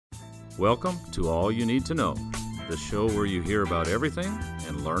Welcome to All You Need to Know, the show where you hear about everything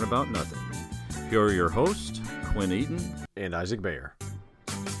and learn about nothing. Here are your hosts, Quinn Eaton and Isaac Bayer.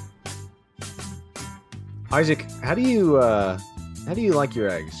 Isaac, how do you like your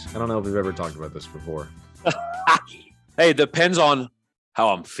eggs? I don't know if we've ever talked about this before. Hey, it depends on how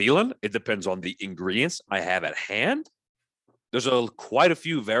I'm feeling. It depends on the ingredients I have at hand. There's quite a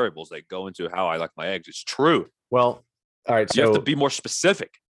few variables that go into how I like my eggs. It's true. Well, all right. You have to be more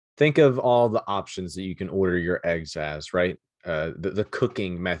specific. Think of all the options that you can order your eggs as, right? The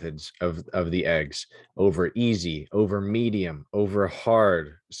cooking methods of the eggs: over easy, over medium, over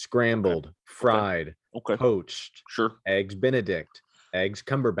hard, scrambled, fried, poached, sure, eggs Benedict, eggs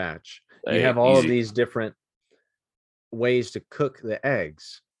Cumberbatch. Hey, you have all easy. of these different ways to cook the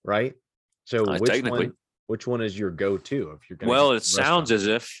eggs, right? So which one is your go-to if you're going? Well, it sounds as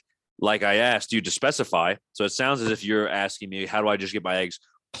if, like I asked you to specify. So it sounds as if you're asking me, how do I just get my eggs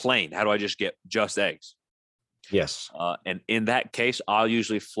plain? How do I just get just eggs? Yes. And in that case, I'll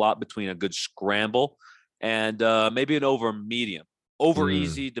usually flop between a good scramble and maybe an over medium. Over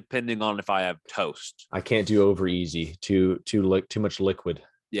easy, depending on if I have toast. I can't do over easy. Too much liquid.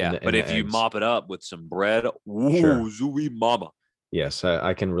 Yeah, but if you mop it up with some bread, ooh, Sure. Zooey mama. Yes,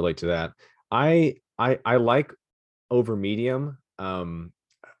 I can relate to that. I like over medium.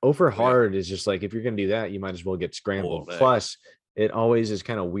 Over hard is just like, if you're going to do that, you might as well get scrambled. Plus, it always is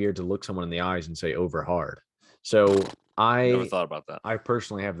kind of weird to look someone in the eyes and say over hard. So I never thought about that. I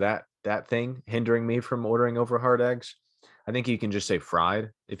personally have that thing hindering me from ordering over hard eggs. I think you can just say fried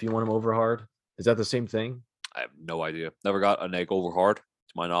if you want them over hard. Is that the same thing? I have no idea. Never got an egg over hard,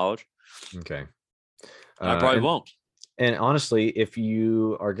 to my knowledge. Okay. I probably won't. And honestly, if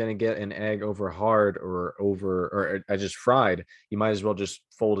you are going to get an egg over hard or just fried, you might as well just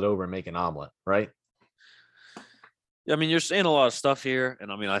fold it over and make an omelet, right? I mean, you're saying a lot of stuff here,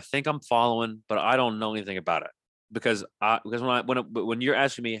 and I mean, I think I'm following, but I don't know anything about it because when you're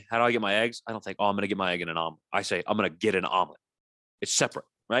asking me how do I get my eggs, I don't think, I'm going to get my egg in an omelet. I say I'm going to get an omelet. It's separate,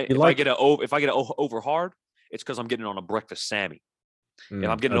 right? If I get it over hard, it's because I'm getting it on a breakfast Sammy. If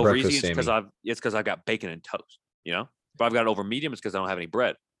I'm getting it over easy, it's because I've got bacon and toast. You know, if I've got it over medium, it's because I don't have any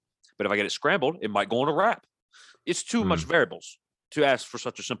bread. But if I get it scrambled, it might go on a wrap. It's too much variables to ask for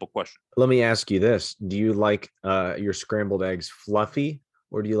such a simple question. Let me ask you this: do you like your scrambled eggs fluffy,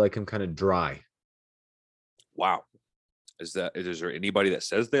 or do you like them kind of dry? Wow, is there anybody that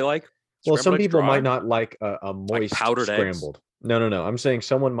says they like? Well, some people might not like a moist, like powdered scrambled. Eggs? No. I'm saying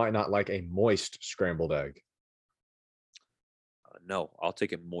someone might not like a moist scrambled egg. No, I'll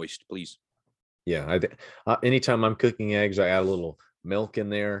take it moist, please. Yeah, anytime I'm cooking eggs, I add a little milk in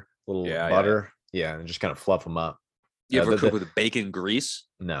there, a little butter, and just kind of fluff them up. You ever cook with bacon grease?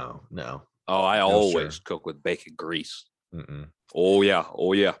 No. Oh, I always cook with bacon grease. Mm-mm. Oh yeah.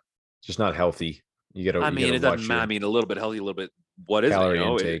 It's just not healthy. You got to. It doesn't matter. I mean, a little bit healthy, a little bit. What is calorie it?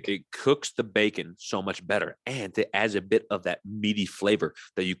 Intake. It cooks the bacon so much better, and it adds a bit of that meaty flavor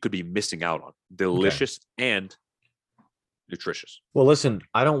that you could be missing out on. Delicious and nutritious. Well, listen,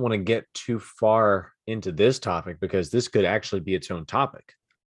 I don't want to get too far into this topic because this could actually be its own topic.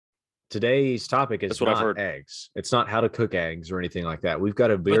 Today's topic is not eggs. It's not how to cook eggs or anything like that. We've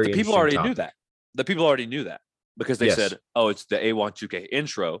got a very but the people already knew that. The people already knew that because they said, "Oh, it's the A12K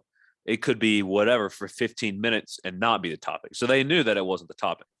intro. It could be whatever for 15 minutes and not be the topic." So they knew that it wasn't the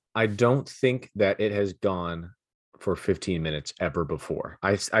topic. I don't think that it has gone for 15 minutes ever before.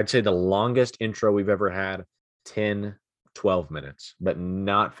 I'd say the longest intro we've ever had, 10, 12 minutes, but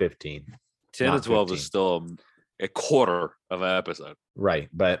not 15. 10 to 12 is still a quarter of an episode. Right.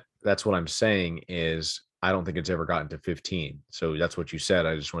 But that's what I'm saying is I don't think it's ever gotten to 15. So that's what you said.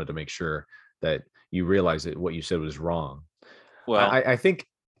 I just wanted to make sure that you realize that what you said was wrong. Well, I think,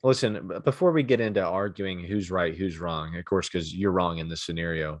 listen, before we get into arguing who's right, who's wrong, of course, because you're wrong in this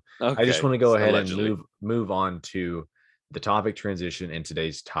scenario, I just want to go ahead and move on to the topic transition in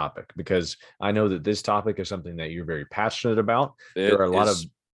today's topic, because I know that this topic is something that you're very passionate about. There are a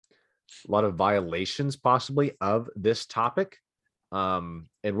lot of violations possibly of this topic.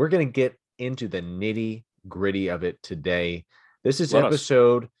 And we're going to get into the nitty gritty of it today. This is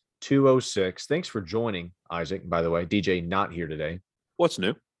episode 206. Thanks for joining, Isaac. By the way, DJ not here today. What's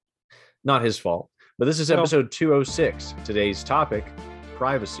new? Not his fault, but this is episode 206. Today's topic,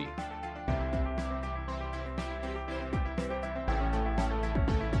 privacy.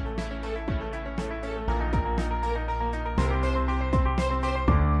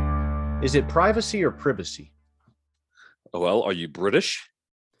 Is it privacy or privacy? Well, are you British?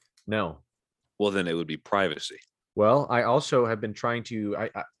 No. Well, then it would be privacy. Well, I also have been trying to,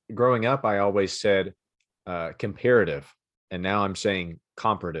 growing up, I always said comparative, and now I'm saying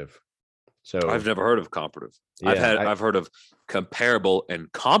comparative. So I've never heard of comparative. Yeah, I've heard of comparable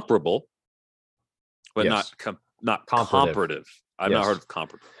and comparable, but yes. not comparative. I've not heard of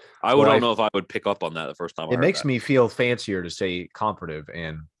comparative. I don't know if I would pick up on that the first time. It makes me feel fancier to say comparative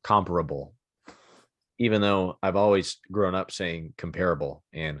and comparable, even though I've always grown up saying comparable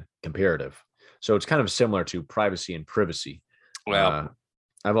and comparative. So it's kind of similar to privacy and privacy. Well,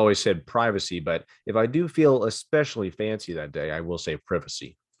 I've always said privacy, but if I do feel especially fancy that day, I will say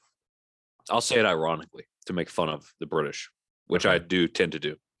privacy. I'll say it ironically to make fun of the British, which I do tend to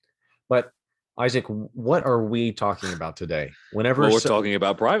do. But Isaac, what are we talking about today? Whenever we're talking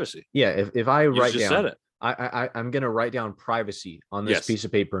about privacy. Yeah, if I write down, said it. I'm going to write down privacy on this piece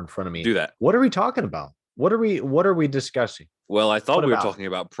of paper in front of me. Do that. What are we talking about? What are we discussing? Well, I thought we were talking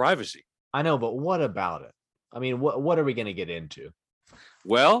about privacy. I know, but what about it? I mean, what are we going to get into?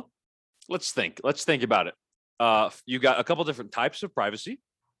 Well, let's think about it. You got a couple different types of privacy.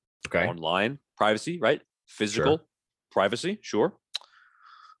 Okay. Online privacy, right? Physical privacy, sure.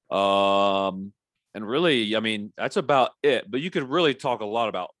 And really, I mean, that's about it. But you could really talk a lot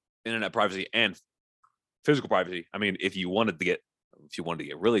about internet privacy and physical privacy. I mean, if you wanted to get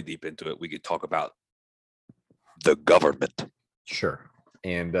really deep into it, we could talk about the government. Sure.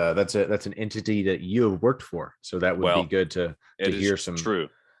 And that's an entity that you have worked for, so that would be good to hear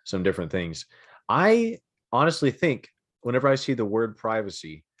some different things. I honestly think whenever I see the word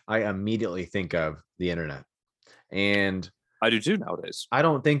privacy, I immediately think of the internet, and I do too nowadays. I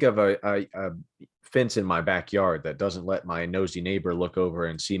don't think of a fence in my backyard that doesn't let my nosy neighbor look over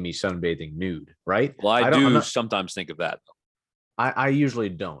and see me sunbathing nude, right? Well, I do sometimes think of that. I usually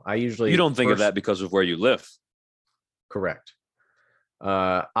don't. You don't think of that because of where you live. Correct.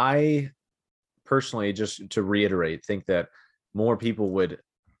 I personally, just to reiterate, think that more people would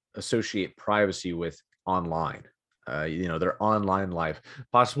associate privacy with online, their online life,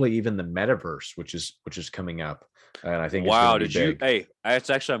 possibly even the metaverse, which is coming up. And I think, wow,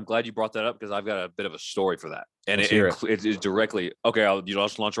 I'm glad you brought that up, because I've got a bit of a story for that. And it is directly, okay, you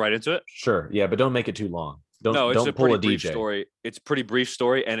just launch right into it? Sure. Yeah, but don't make it too long. It's a pretty brief story. It's a pretty brief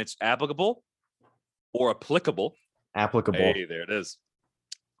story, and it's applicable. Hey, there it is.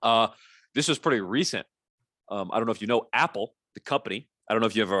 This was pretty recent. I don't know if you know Apple, the company. I don't know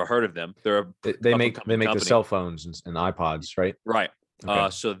if you've ever heard of them. They make the cell phones and iPods, right? Right. Okay.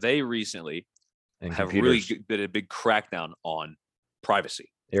 So they recently have really did a big crackdown on privacy.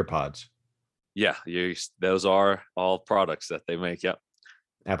 AirPods. Yeah, those are all products that they make. Yep.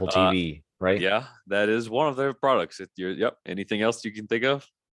 Apple TV, right? Yeah, that is one of their products. Yep. Anything else you can think of?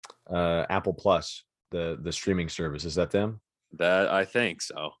 Apple Plus, the streaming service. Is that them? That I think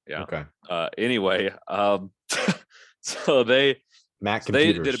so. Yeah. Okay. Anyway, so they Mac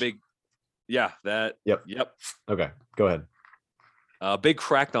computers. They did a big. Yeah. That. Yep. Okay. Go ahead. Big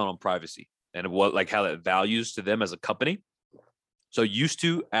crackdown on privacy and how that values to them as a company. So used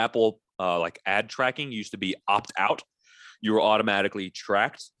to Apple, ad tracking used to be opt out. You were automatically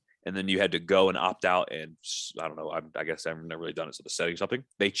tracked, and then you had to go and opt out. And I don't know. I guess I've never really done it. So the setting something.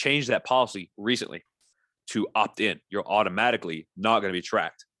 They changed that policy recently to opt in. You're automatically not going to be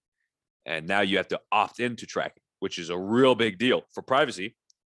tracked, and now you have to opt into tracking, which is a real big deal for privacy,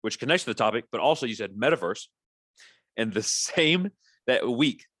 which connects to the topic. But also, you said metaverse, and the same that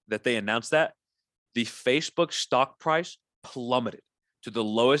week that they announced that, the Facebook stock price plummeted to the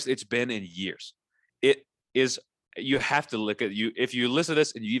lowest it's been in years. It is, you have to look at if you listen to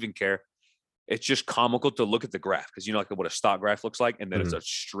this and you even care, it's just comical to look at the graph, because you know what a stock graph looks like, and then it's a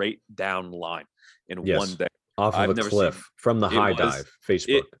straight down line in one day. Off of a cliff from the high dive,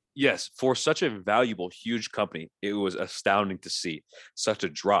 Facebook. Yes, for such a valuable, huge company, it was astounding to see such a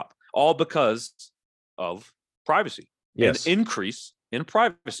drop, all because of privacy. Yes. An increase in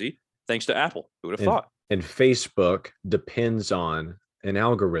privacy thanks to Apple. Who would have thought? And Facebook depends on an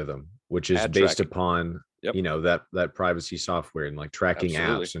algorithm, which is based upon that privacy software and tracking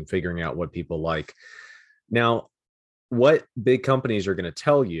apps and figuring out what people like. Now, what big companies are going to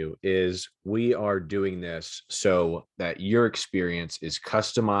tell you is, we are doing this so that your experience is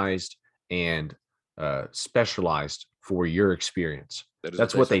customized and specialized for your experience.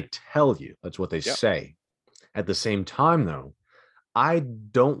 That's what they tell you. That's what they say. At the same time, though, I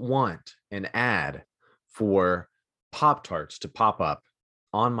don't want an ad for Pop-Tarts to pop up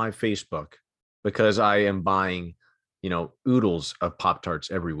on my Facebook because I am buying, oodles of Pop-Tarts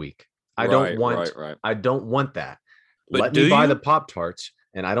every week. I don't want that. But let me buy the Pop-Tarts,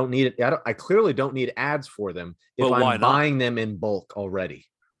 and I don't need it. I clearly don't need ads for them if I'm buying them in bulk already.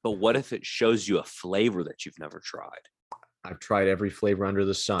 But what if it shows you a flavor that you've never tried? I've tried every flavor under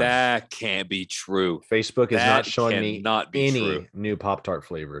the sun. That can't be true. Facebook is not showing me any new Pop-Tart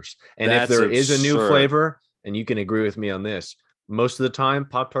flavors. And if there is a new flavor, and you can agree with me on this, most of the time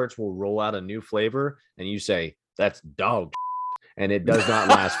Pop-Tarts will roll out a new flavor and you say, that's dog and it does not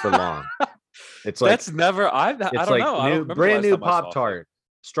last for long. It's like that's never I don't know. Brand new Pop-Tart,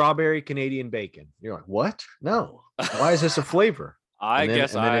 strawberry Canadian bacon. You're like, what? No. Why is this a flavor? And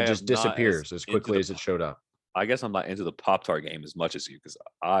then it just disappears as quickly as it showed up. I guess I'm not into the Pop-Tart game as much as you, because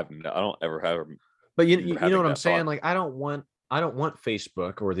I don't ever have. But you know what I'm saying? Like, I don't want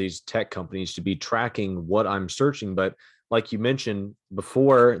Facebook or these tech companies to be tracking what I'm searching. But like you mentioned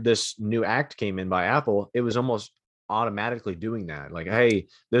before, this new act came in by Apple, it was almost automatically doing that. Like, hey,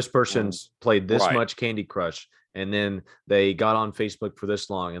 this person's played this much Candy Crush, and then they got on Facebook for this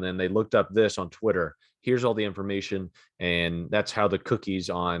long, and then they looked up this on Twitter. Here's all the information, and that's how the cookies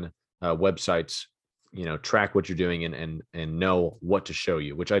on websites, track what you're doing and know what to show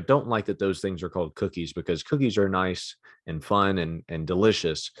you. Which I don't like that those things are called cookies, because cookies are nice and fun and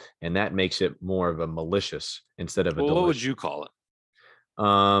delicious, and that makes it more of a malicious instead of a delicious. What would you call it?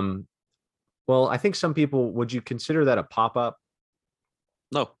 Well, I think some people, would you consider that a pop-up?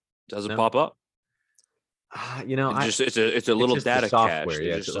 No, doesn't pop up. It's a little data cache.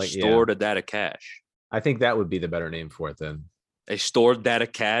 It's just stored a data cache. I think that would be the better name for it then. A stored data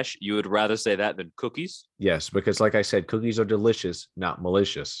cache. You would rather say that than cookies? Yes, because like I said, cookies are delicious, not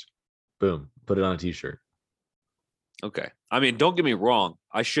malicious. Boom. Put it on a t-shirt. Okay. I mean, don't get me wrong.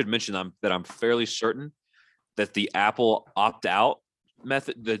 I should mention that I'm fairly certain that the Apple opt-out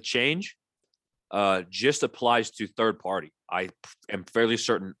method, the change, just applies to third party. I am fairly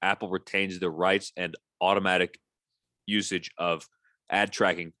certain Apple retains the rights and automatic usage of ad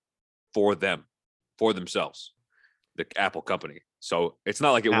tracking for themselves, the Apple company. So it's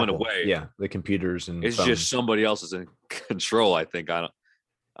not like it went away. Yeah, the computers and it's phones. Just somebody else is in control. I think I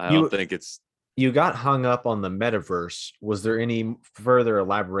don't think it's. You got hung up on the metaverse. Was there any further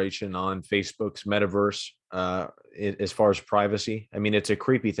elaboration on Facebook's metaverse as far as privacy? I mean, it's a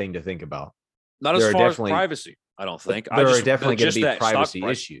creepy thing to think about. Not as far as privacy, I don't think. There are definitely going to be privacy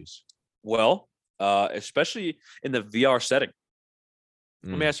issues. Well, especially in the VR setting.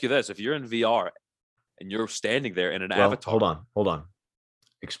 Let me ask you this. If you're in VR and you're standing there in an avatar. Hold on.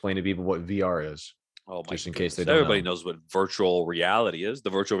 Explain to people what VR is. Oh, just in case they don't know. Everybody knows what virtual reality is.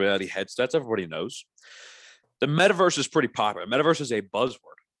 The virtual reality headsets, everybody knows. The metaverse is pretty popular. Metaverse is a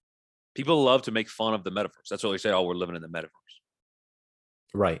buzzword. People love to make fun of the metaverse. That's what they say. Oh, we're living in the metaverse.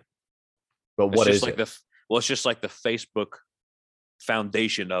 Right. But what is it? It's just like the Facebook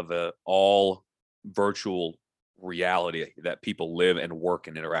foundation of all virtual reality that people live and work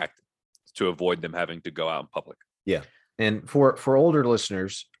and interact in, to avoid them having to go out in public. Yeah. And for older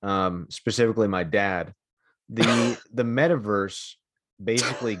listeners, specifically my dad, the metaverse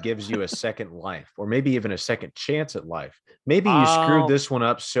basically gives you a second life, or maybe even a second chance at life. Maybe you screwed this one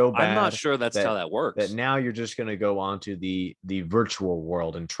up so bad. I'm not sure that's how that works. That now you're just going to go on to the virtual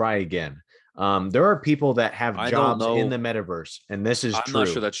world and try again. There are people that have jobs in the metaverse, and this is true. I'm not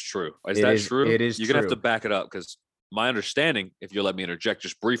sure that's true. Is that true? It is. You're going to have to back it up, because my understanding, if you'll let me interject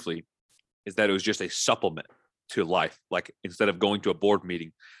just briefly, is that it was just a supplement to life. Like, instead of going to a board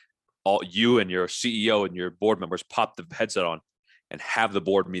meeting, all you and your CEO and your board members pop the headset on and have the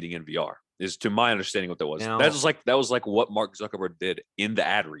board meeting in VR. Is, to my understanding, what that was. Now, that was like what Mark Zuckerberg did in the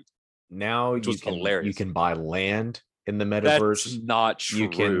ad read. Now you can buy land in the metaverse. That's not true. You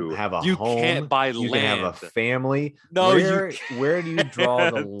can have a home. You can't buy land. You can have a family. No, where do you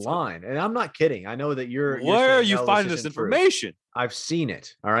draw the line? And I'm not kidding. I know that you're. Where are you finding this information? I've seen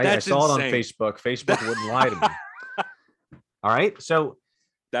it. All right. I saw it on Facebook. Facebook wouldn't lie to me. All right. So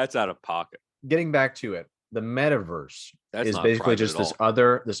that's out of pocket. Getting back to it, the metaverse is basically just this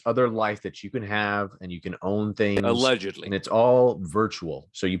other life that you can have, and you can own things allegedly, and it's all virtual.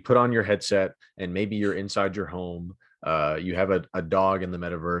 So you put on your headset, and maybe you're inside your home. You have a dog in the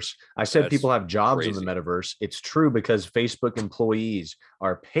metaverse. I said people have jobs in the metaverse. It's true, because Facebook employees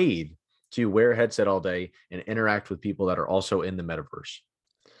are paid to wear a headset all day and interact with people that are also in the metaverse.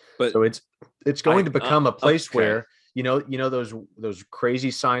 But so it's going to become a place where you know those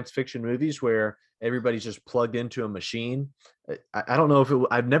crazy science fiction movies where everybody's just plugged into a machine. I don't know if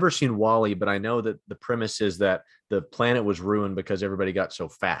I've never seen WALL-E, but I know that the premise is that the planet was ruined because everybody got so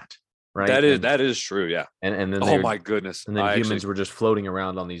fat. Right. That is true. Yeah. And then my goodness. And then humans were just floating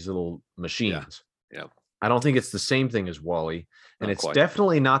around on these little machines. Yeah. I don't think it's the same thing as WALL-E, and it's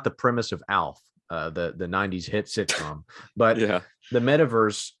definitely not the premise of Alf, the 90s hit sitcom. But the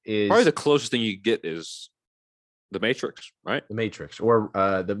metaverse is probably the closest thing you get is The Matrix, right? The Matrix, or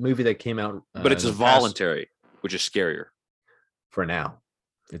the movie that came out. But it's voluntary, which is scarier. for now.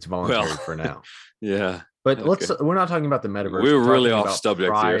 It's voluntary for now. Yeah. But we're not talking about the metaverse. We're really off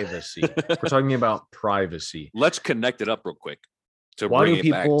subject privacy. here. We're talking about privacy. Let's connect it up real quick to bring it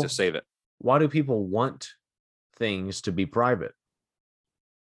back to save it. Why do people want things to be private?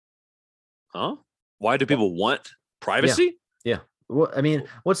 Huh? Why do people want privacy? Yeah. Well, I mean,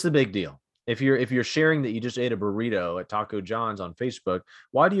 what's the big deal? If you're sharing that you just ate a burrito at Taco John's on Facebook,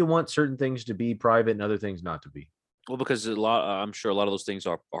 why do you want certain things to be private and other things not to be? Well, because I'm sure a lot of those things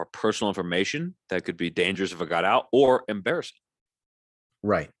are personal information that could be dangerous if it got out or embarrassing.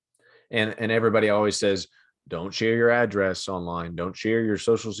 Right. And everybody always says, don't share your address online. Don't share your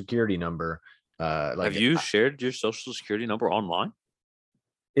social security number. Have you shared your social security number online?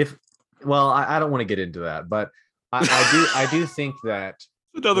 I don't want to get into that, but I do think that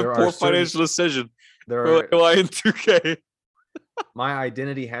another poor financial decision. There are in 2K. My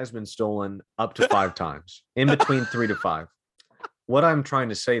identity has been stolen up to 5 times, in between 3 to 5. What I'm trying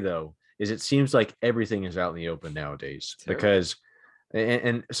to say, though, is it seems like everything is out in the open nowadays. Because,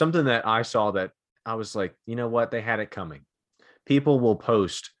 and something that I saw that I was like, you know what? They had it coming. People will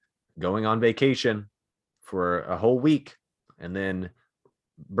post going on vacation for a whole week, and then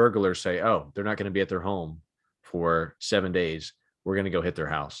burglars say, oh, they're not going to be at their home for 7 days. We're going to go hit their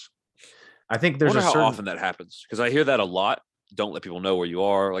house. I think there's how often that happens, because I hear that a lot. Don't let people know where you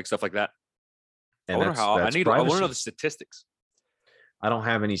are, like stuff like that. And I want to know the statistics. I don't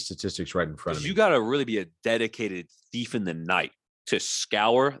have any statistics right in front of me. You got to really be a dedicated thief in the night to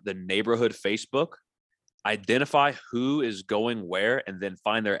scour the neighborhood Facebook, identify who is going where, and then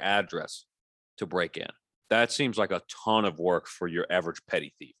find their address to break in. That seems like a ton of work for your average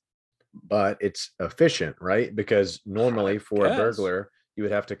petty thief. But it's efficient, right? Because normally for a burglar, you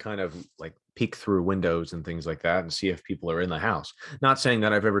would have to kind of like peek through windows and things like that and see if people are in the house. Not saying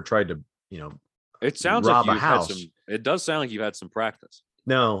that I've ever tried to, it sounds rob like a house. It does sound like you've had some practice.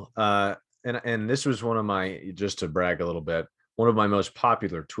 No. And this was one of my, just to brag a little bit, one of my most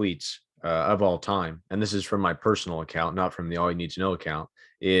popular tweets of all time. And this is from my personal account, not from the All You Need to Know account,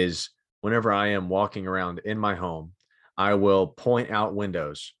 is whenever I am walking around in my home, I will point out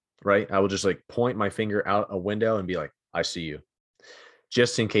windows, right? I will just like point my finger out a window and be like, I see you,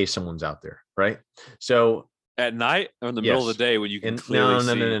 just in case someone's out there, right? So at night or in the middle of the day when you can clearly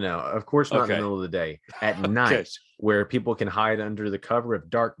see? No. Of course not in the middle of the day. At night, where people can hide under the cover of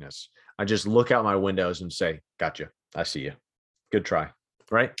darkness, I just look out my windows and say, gotcha, I see you. Good try,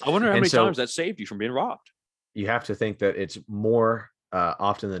 right? I wonder how many times that saved you from being robbed. You have to think that it's more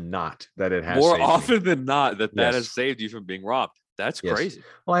often than not that it has more saved often me. Than not that has saved you from being robbed. That's crazy.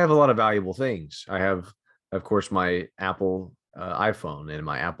 Well, I have a lot of valuable things. I have, of course, my Apple iPhone and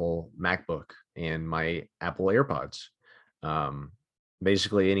my Apple MacBook and my Apple AirPods.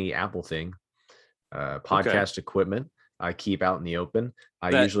 Basically any Apple thing, podcast equipment I keep out in the open.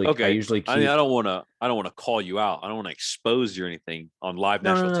 I usually keep. I mean, I don't want to call you out. I don't want to expose you or anything on live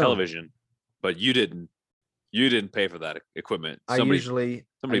national television, but you didn't pay for that equipment. Somebody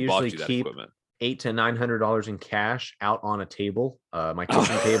bought you that equipment. $800 to $900 in cash out on a table, my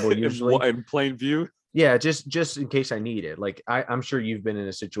kitchen table, usually in plain view. Yeah, just in case I need it. Like I'm sure you've been in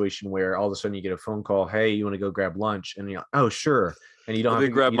a situation where all of a sudden you get a phone call, hey, you want to go grab lunch? And you're like, oh, sure. And you don't have to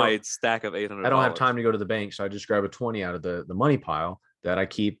grab my stack of $800. I don't have time to go to the bank, so I just grab a 20 out of the money pile that I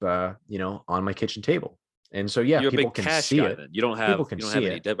keep on my kitchen table. And so you're people a big can cash see guy, it. Then. You don't have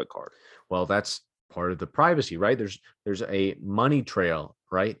any debit card. Well, that's part of the privacy, right? There's a money trail,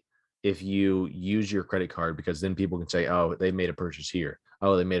 right? If you use your credit card, because then people can say, oh, they made a purchase here.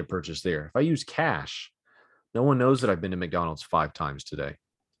 Oh, they made a purchase there. If I use cash, no one knows that I've been to McDonald's 5 times today,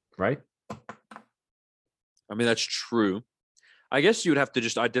 right? I mean, that's true. I guess you would have to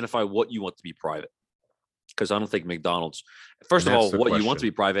just identify what you want to be private, because I don't think McDonald's, first of all, what you want to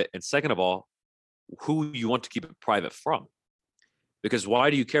be private, and second of all, who you want to keep it private from. Because why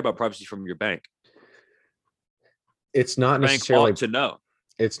do you care about privacy from your bank? It's not necessarily to know.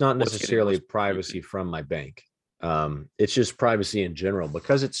 It's not necessarily privacy from my bank. It's just privacy in general,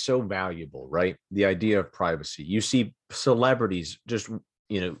 because it's so valuable, right? The idea of privacy. You see celebrities just,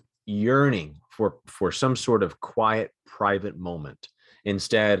 yearning for some sort of quiet, private moment.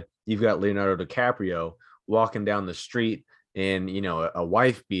 Instead, you've got Leonardo DiCaprio walking down the street in, a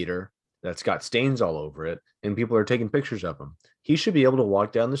wife beater that's got stains all over it, and people are taking pictures of him. He should be able to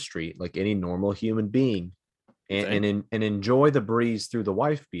walk down the street like any normal human being and enjoy the breeze through the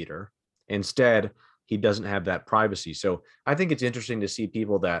wife beater. Instead, he doesn't have that privacy. So I think it's interesting to see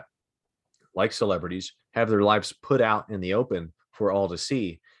people that, like celebrities, have their lives put out in the open for all to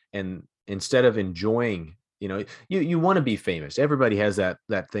see. And instead of enjoying, you want to be famous. Everybody has that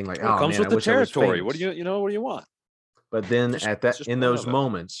thing like, it comes with the territory. What do you want? But then in those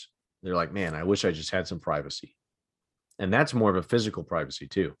moments, they're like, man, I wish I just had some privacy. And that's more of a physical privacy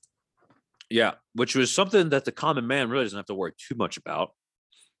too. Yeah, which was something that the common man really doesn't have to worry too much about.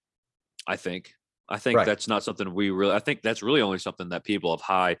 I think right. That's not something I think that's really only something that people of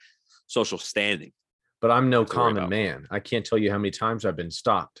high social standing. But I'm no common man. I can't tell you how many times I've been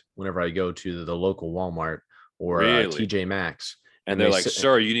stopped whenever I go to the local Walmart or TJ Maxx. And they're like,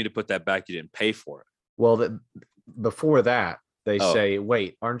 sir, you need to put that back. You didn't pay for it. Well, before that, they say,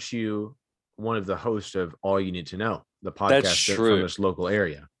 wait, aren't you one of the hosts of All You Need to Know, the podcast from this local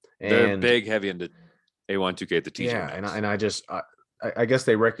area? They're big, heavy into A1-2K at the TJ Maxx. Yeah, and I guess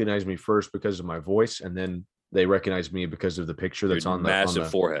they recognize me first because of my voice, and then they recognize me because of the picture that's on the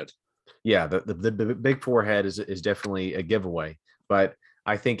massive forehead. Yeah, the big forehead is definitely a giveaway, but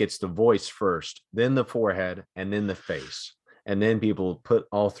I think it's the voice first, then the forehead, and then the face, and then people put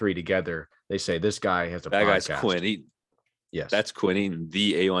all three together. They say this guy has a podcast. That guy's Quinn Eaton. Yes, that's Quinn Eaton,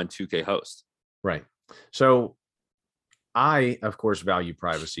 the A1-2K host. Right. So I, of course, value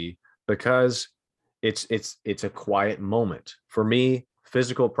privacy because it's a quiet moment. For me,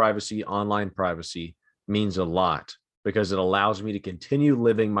 physical privacy, online privacy means a lot because it allows me to continue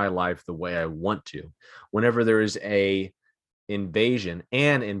living my life the way I want to. Whenever there is an invasion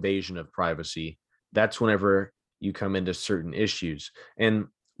of privacy, that's whenever you come into certain issues. And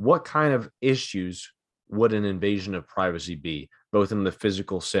what kind of issues would an invasion of privacy be, both in the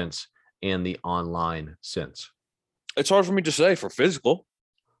physical sense and the online sense? It's hard for me to say for physical.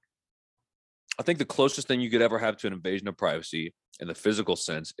 I think the closest thing you could ever have to an invasion of privacy in the physical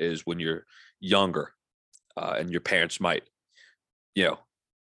sense is when you're younger and your parents might,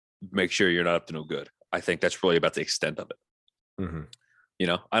 make sure you're not up to no good. I think that's really about the extent of it.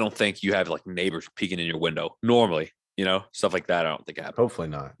 Mm-hmm. I don't think you have like neighbors peeking in your window normally, stuff like that. I don't think happens. Hopefully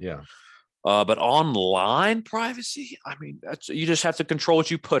not. Yeah. But online privacy, I mean, you just have to control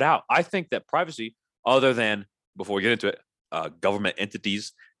what you put out. I think that privacy, other than, before we get into it, government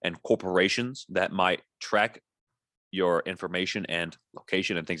entities and corporations that might track your information and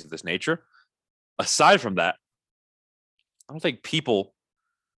location and things of this nature. Aside from that, I don't think people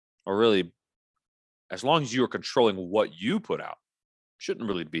are really, as long as you are controlling what you put out, shouldn't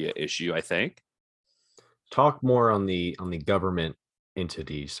really be an issue, I think. Talk more on the government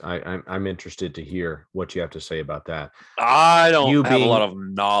entities. I'm interested to hear what you have to say about that. I don't have a lot of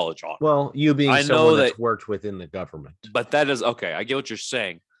knowledge on it. Well, you being someone that's worked within the government. But that is okay. I get what you're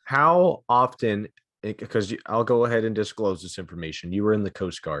saying. How often, because I'll go ahead and disclose this information, you were in the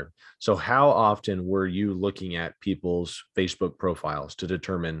Coast Guard. So how often were you looking at people's Facebook profiles to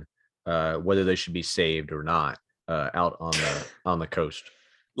determine whether they should be saved or not out on the coast?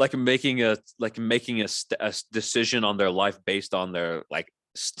 Like making a decision on their life based on their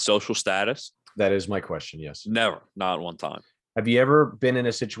social status? That is my question. Yes. Never, not one time. Have you ever been in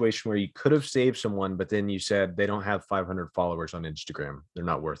a situation where you could have saved someone, but then you said they don't have 500 followers on Instagram, they're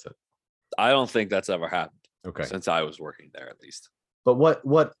not worth it? I don't think that's ever happened. Okay. Since I was working there, at least. But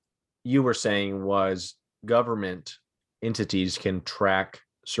what you were saying was government entities can track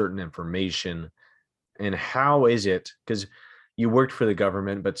certain information. And how is it? Because you worked for the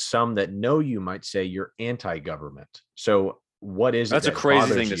government, but some that know you might say you're anti-government. So what is it? That's a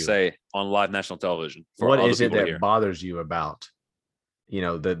crazy thing to say on live national television. What is it that bothers you about,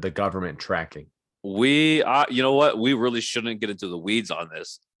 the government tracking? You know what? We really shouldn't get into the weeds on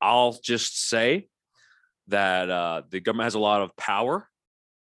this. I'll just say that the government has a lot of power.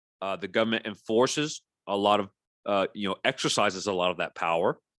 The government enforces a lot of, exercises a lot of that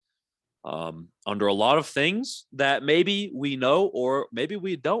power under a lot of things that maybe we know or maybe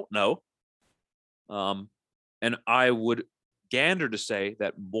we don't know. And I would gander to say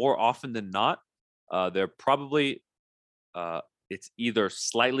that more often than not, they're probably it's either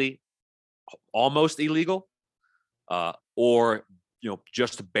slightly almost illegal or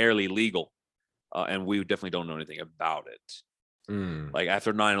just barely legal, and we definitely don't know anything about it. Like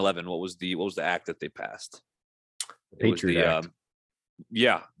after 9/11, what was the act that they passed? Patriot Act.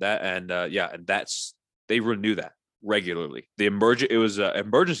 And that's, they renew that regularly. It was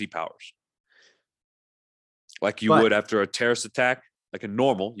emergency powers. Like you would after a terrorist attack, like a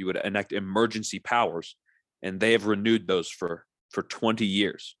normal, you would enact emergency powers, and they have renewed those for 20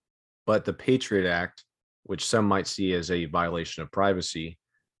 years. But the Patriot Act, which some might see as a violation of privacy,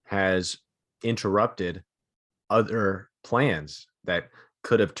 has interrupted other plans that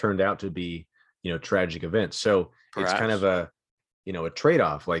could have turned out to be, tragic events. So Perhaps. It's kind of a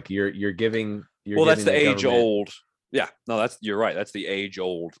trade-off. Like you're giving. That's the age old. Yeah, no, you're right. That's the age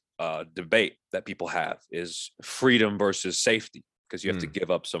old debate that people have is freedom versus safety. because you have to give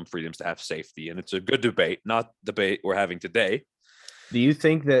up some freedoms to have safety. And it's a good debate, not debate we're having today. Do you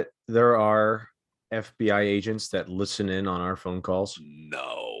think that there are FBI agents that listen in on our phone calls?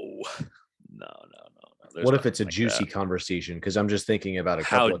 No. What if it's a juicy conversation? Because I'm just thinking about a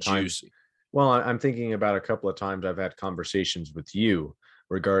couple of times. Well, I'm thinking about a couple of times I've had conversations with you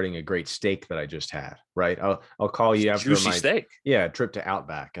regarding a great steak that I just had. Right? I'll call you after juicy steak. Yeah, trip to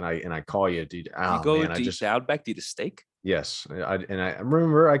Outback, and I call you, dude. You go to Outback to eat a steak? Yes, I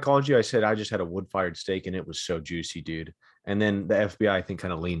remember I called you. I said I just had a wood-fired steak, and it was so juicy, dude. And then the FBI, I think,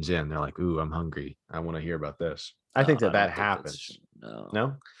 kind of leans in. They're like, "Ooh, I'm hungry. I want to hear about this." I think that happens.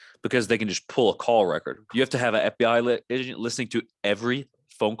 No, because they can just pull a call record. You have to have an FBI agent listening to every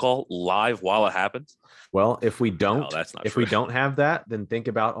phone call live while it happens. Well, if we don't, that's not if we don't have that, then think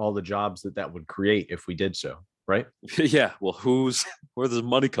about all the jobs that would create if we did so, right? Yeah. Well, where's the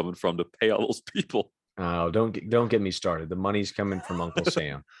money coming from to pay all those people? Oh, don't get me started. The money's coming from Uncle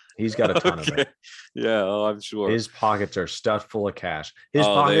Sam. He's got a ton of it. Yeah, I'm sure. His pockets are stuffed full of cash. His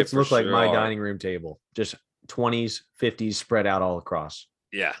pockets look like my dining room table, just 20s, 50s spread out all across.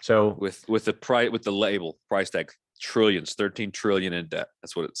 Yeah. So with the label price tag, trillions, 13 trillion in debt.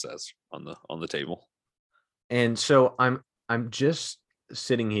 That's what it says on the table. And so I'm just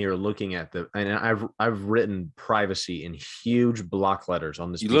sitting here looking at and I've written privacy in huge block letters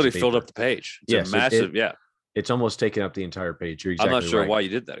on this. You literally filled up the page. It's a massive, It's almost taken up the entire page. You're exactly I'm not sure right. why you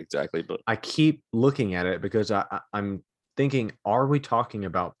did that exactly, but I keep looking at it because I'm thinking, are we talking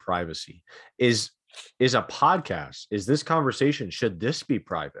about privacy? Is a podcast, is this conversation, should this be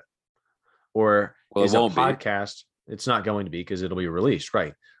private? Or is a podcast, it's not going to be because it'll be released,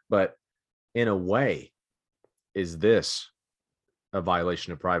 right? But in a way, is this a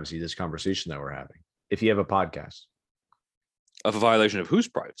violation of privacy, this conversation that we're having? If you have a podcast. Of a violation of whose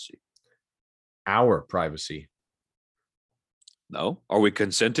privacy? Our privacy. No. Are we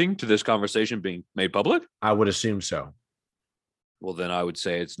consenting to this conversation being made public? I would assume so. Well, then I would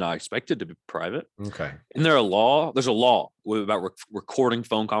say it's not expected to be private. Okay. Isn't there a law? There's a law about recording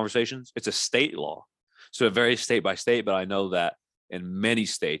phone conversations. It's a state law. So it varies state by state, but I know that in many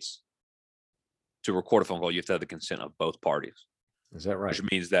states, to record a phone call, you have to have the consent of both parties. Is that right? Which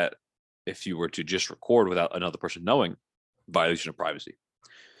means that if you were to just record without another person knowing, violation of privacy.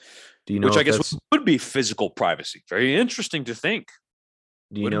 Do you know? Which I guess would be physical privacy. Very interesting to think.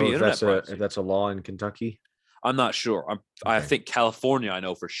 Do you know if that's a law in Kentucky? I'm not sure. I think California, I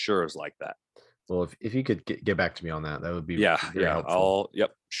know for sure, is like that. Well, if you could get back to me on that, that would be very helpful.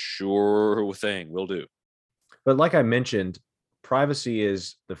 Sure thing, will do. But like I mentioned, privacy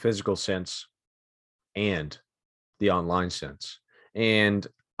is the physical sense and the online sense. And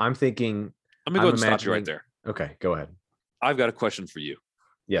I'm thinking, let me go ahead and stop you right there. Okay, go ahead. I've got a question for you.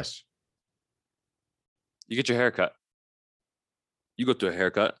 Yes. You get your haircut. You go to a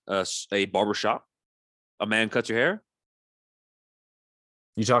haircut, a barber shop. A man cuts your hair.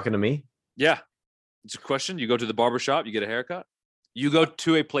 You talking to me? Yeah. It's a question. You go to the barber shop, you get a haircut. You go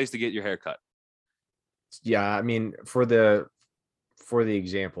to a place to get your haircut. Yeah, I mean, for the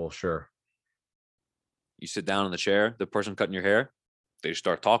example, sure. You sit down in the chair, the person cutting your hair, they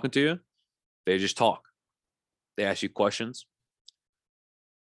start talking to you. They just talk. They ask you questions.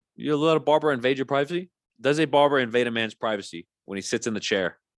 You let a barber invade your privacy? Does a barber invade a man's privacy when he sits in the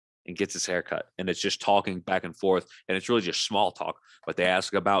chair and gets his haircut? And it's just talking back and forth, and it's really just small talk. But they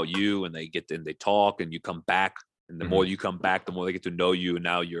ask about you, and they talk, and you come back. And the more you come back, the more they get to know you. And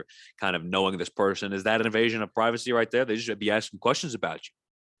now you're kind of knowing this person. Is that an invasion of privacy right there? They just be asking questions about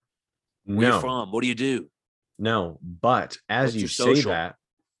you. Where you from? What do you do? No, but as you say that,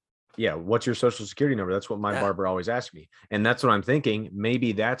 yeah, what's your social security number? That's what my barber always asks me. And that's what I'm thinking.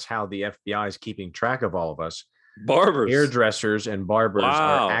 Maybe that's how the FBI is keeping track of all of us. Barbers, hairdressers, and barbers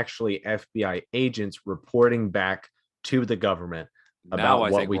are actually FBI agents reporting back to the government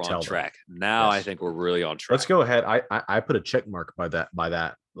about what we tell them. Now I think we're really on track. Let's go ahead. I put a check mark by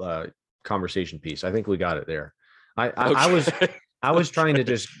that conversation piece. I think we got it there. I was trying to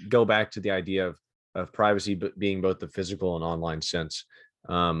just go back to the idea of privacy being both the physical and online sense.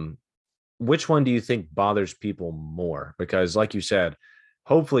 Which one do you think bothers people more? Because like you said,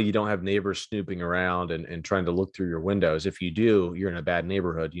 hopefully you don't have neighbors snooping around and trying to look through your windows. If you do, you're in a bad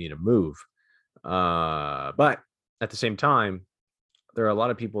neighborhood. You need to move. But at the same time, there are a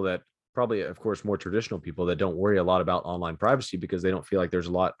lot of people that probably, of course, more traditional people that don't worry a lot about online privacy because they don't feel like there's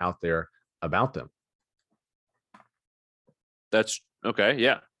a lot out there about them. That's okay.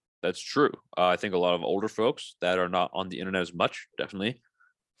 Yeah, that's true. I think a lot of older folks that are not on the internet as much, definitely.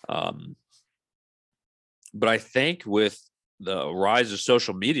 But I think with the rise of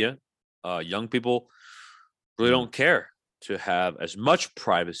social media, young people really don't care. to have as much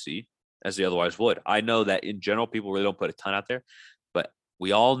privacy as they otherwise would. I know that in general, people really don't put a ton out there, but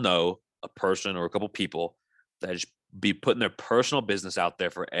we all know a person or a couple people that just be putting their personal business out there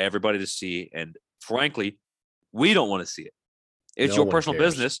for everybody to see. And frankly, we don't want to see it. It's your personal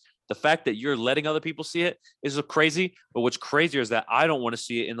business. The fact that you're letting other people see it is crazy. But what's crazier is that I don't want to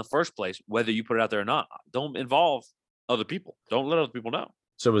see it in the first place, whether you put it out there or not. Don't involve other people. Don't let other people know.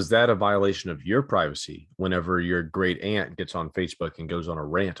 So is that a violation of your privacy whenever your great aunt gets on Facebook and goes on a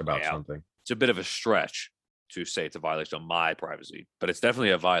rant about something? It's a bit of a stretch to say it's a violation of my privacy, but it's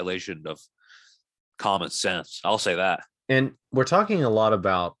definitely a violation of common sense. I'll say that. And we're talking a lot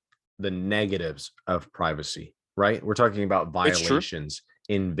about the negatives of privacy, right? We're talking about violations,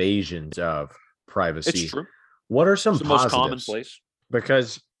 invasions of privacy. It's true. What are some positives? Most commonplace.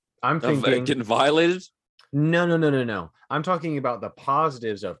 Because I'm thinking getting violated. No. I'm talking about the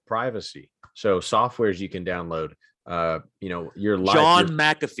positives of privacy. So softwares you can download. Your life. John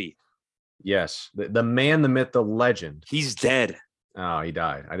McAfee. Yes, the man, the myth, the legend. He's dead. Oh, he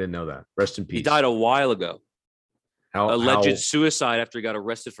died. I didn't know that. Rest in peace. He died a while ago. Alleged suicide after he got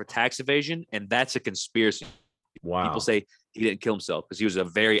arrested for tax evasion, and that's a conspiracy. Wow. People say he didn't kill himself because he was a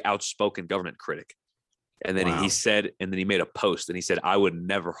very outspoken government critic. And then he said, and then he made a post and he said, I would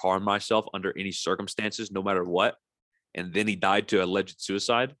never harm myself under any circumstances, no matter what. And then he died to alleged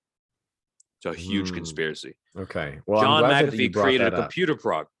suicide. It's a huge conspiracy. Okay. Well, John McAfee created a computer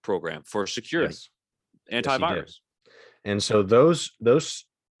program for security, antivirus. Yes, and so those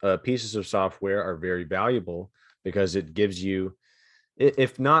pieces of software are very valuable because it gives you,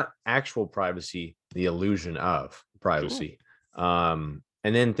 if not actual privacy, the illusion of privacy. Sure.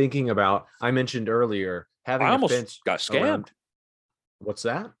 And then thinking about, I mentioned earlier, having I almost got scammed. What's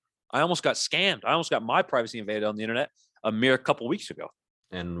that? I almost got scammed. I almost got my privacy invaded on the internet a mere couple weeks ago.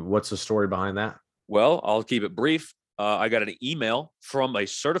 And what's the story behind that? Well, I'll keep it brief. I got an email from a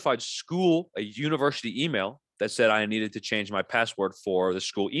certified school, a university email that said I needed to change my password for the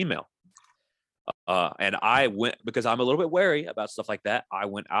school email. And I went, because I'm a little bit wary about stuff like that, I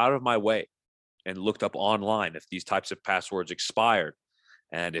went out of my way and looked up online if these types of passwords expired.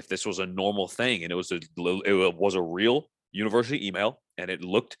 And if this was a normal thing, and it was a real university email, and it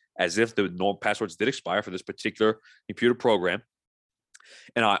looked as if the normal passwords did expire for this particular computer program.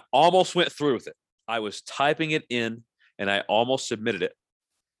 And I almost went through with it. I was typing it in, and I almost submitted it.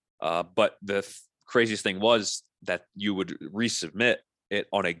 But the craziest thing was that you would resubmit it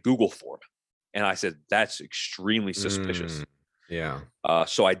on a Google form. And I said, that's extremely suspicious. Yeah.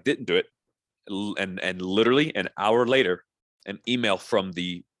 So I didn't do it. And literally an hour later, an email from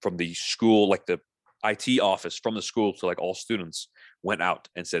the school, like the IT office from the school to like all students, went out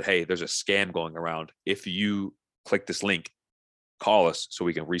and said, hey, there's a scam going around. If you click this link, call us so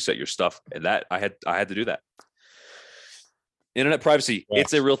we can reset your stuff. And that I had to do that. Internet privacy, yes.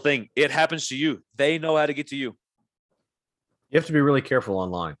 It's a real thing. It happens to you. They know how to get to you. You have to be really careful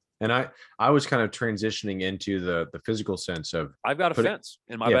online. And I was kind of transitioning into the physical sense of, I've got a fence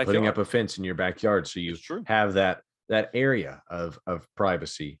in my backyard. Putting up a fence in your backyard so you have that area of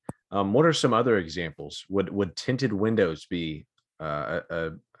privacy. What are some other examples? Would tinted windows be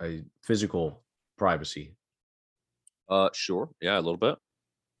a physical privacy? Sure. Yeah, a little bit.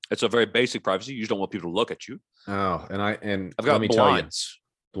 It's a very basic privacy. You just don't want people to look at you. Oh, and I've got blinds.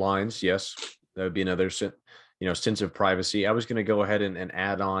 Blinds, yes. That would be another sense of privacy. I was going to go ahead and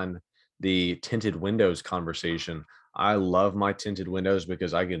add on the tinted windows conversation. I love my tinted windows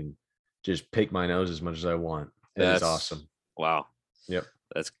because I can just pick my nose as much as I want. That's awesome. Wow. Yep.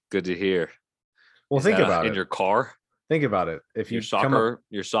 That's good to hear. Well, think about it. In your car? Think about it. If your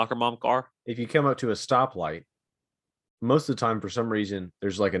soccer mom car? If you come up to a stoplight, most of the time, for some reason,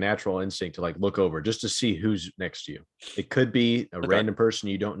 there's like a natural instinct to like look over just to see who's next to you. It could be a random person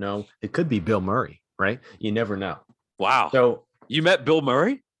you don't know. It could be Bill Murray, right? You never know. Wow. So you met Bill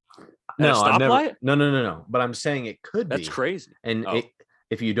Murray? No, I've never. No. But I'm saying it could be. That's crazy. And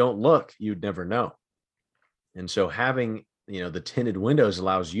if you don't look, you'd never know. And so having, the tinted windows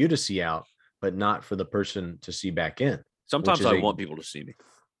allows you to see out, but not for the person to see back in. Sometimes I want people to see me.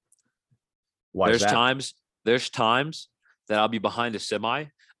 Why is that? There's times that I'll be behind a semi.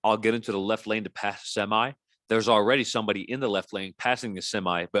 I'll get into the left lane to pass a semi. There's already somebody in the left lane passing the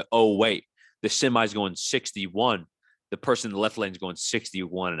semi, but oh, wait, the semi's going 61. The person in the left lane is going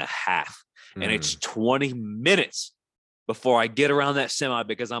 61 and a half. And it's 20 minutes before I get around that semi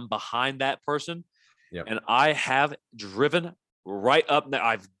because I'm behind that person. Yep. And I have driven right up there.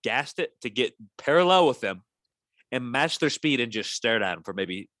 I've gassed it to get parallel with them and match their speed and just stared at them for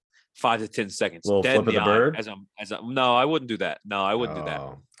maybe 5 to 10 seconds. Little Dead flip in of the the eye bird? no, I wouldn't do that. No, I wouldn't do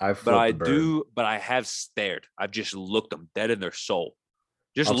that. But I do, but I have stared. I've just looked them dead in their soul.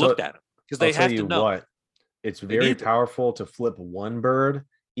 Just looked at them because they have to know. What, it's very powerful to flip one bird,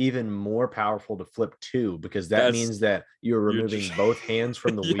 even more powerful to flip two, because that means that you're removing both hands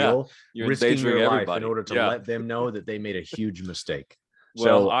from the wheel, risking your life in order to let them know that they made a huge mistake. Well,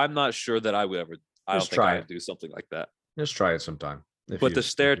 so I'm not sure that I would ever. I don't think I would do something like that. Just try it sometime. But the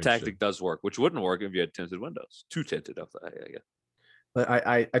stare tactic does work, which wouldn't work if you had tinted windows. Too tinted, I guess. But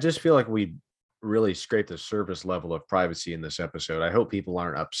I just feel like we really scraped the surface level of privacy in this episode. I hope people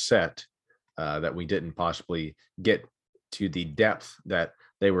aren't upset that we didn't possibly get to the depth that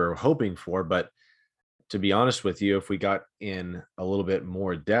they were hoping for. But to be honest with you, if we got in a little bit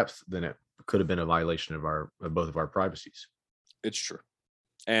more depth, then it could have been a violation of both of our privacies. It's true.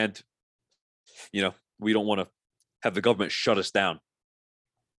 And, we don't want to have the government shut us down.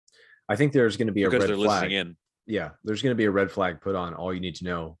 I think there's going to be a red flag. Because they're listening in. Yeah, there's going to be a red flag put on All You Need to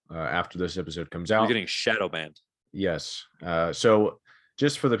Know after this episode comes out. You're getting shadow banned. Yes. So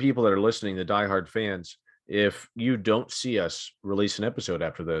just for the people that are listening, the diehard fans, if you don't see us release an episode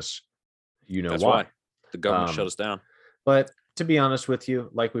after this, that's why. The government shut us down. But to be honest with you,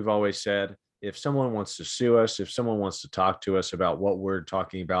 like we've always said, if someone wants to sue us, if someone wants to talk to us about what we're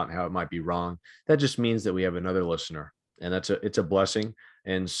talking about and how it might be wrong, that just means that we have another listener, and it's a blessing.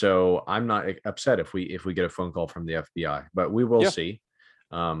 And so I'm not upset if we get a phone call from the FBI, but we will see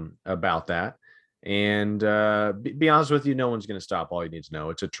about that. And be honest with you, no one's going to stop All You Need to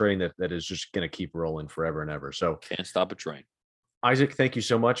Know. It's a train that is just going to keep rolling forever and ever. So can't stop a train. Isaac, thank you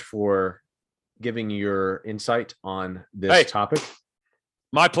so much for giving your insight on this topic.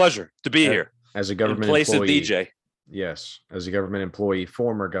 My pleasure to be here as a government in place employee. Of DJ. Yes, as a government employee,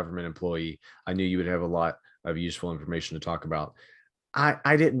 former government employee, I knew you would have a lot of useful information to talk about.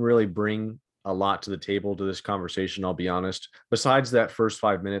 I didn't really bring a lot to the table to this conversation, I'll be honest. Besides that first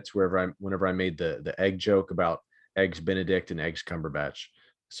 5 minutes, whenever I made the egg joke about eggs Benedict and eggs Cumberbatch.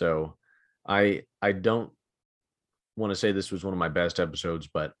 So I don't want to say this was one of my best episodes,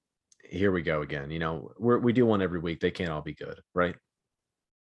 but here we go again. We do one every week. They can't all be good, right?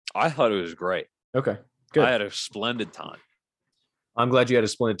 I thought it was great. Okay, good. I had a splendid time. I'm glad you had a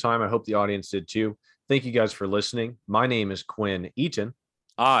splendid time. I hope the audience did too. Thank you guys for listening. My name is Quinn Eaton.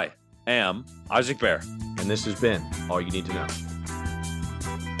 I am Isaac Bear. And this has been All You Need to Know.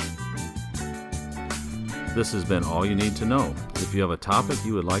 This has been All You Need to Know. If you have a topic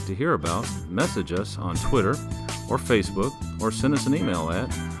you would like to hear about, message us on Twitter or Facebook, or send us an email at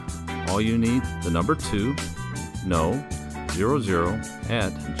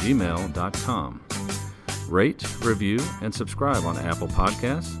allyouneedthenumber2know00@gmail.com. Rate, review, and subscribe on Apple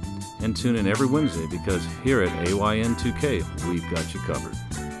Podcasts, and tune in every Wednesday because here at AYN2K, we've got you covered.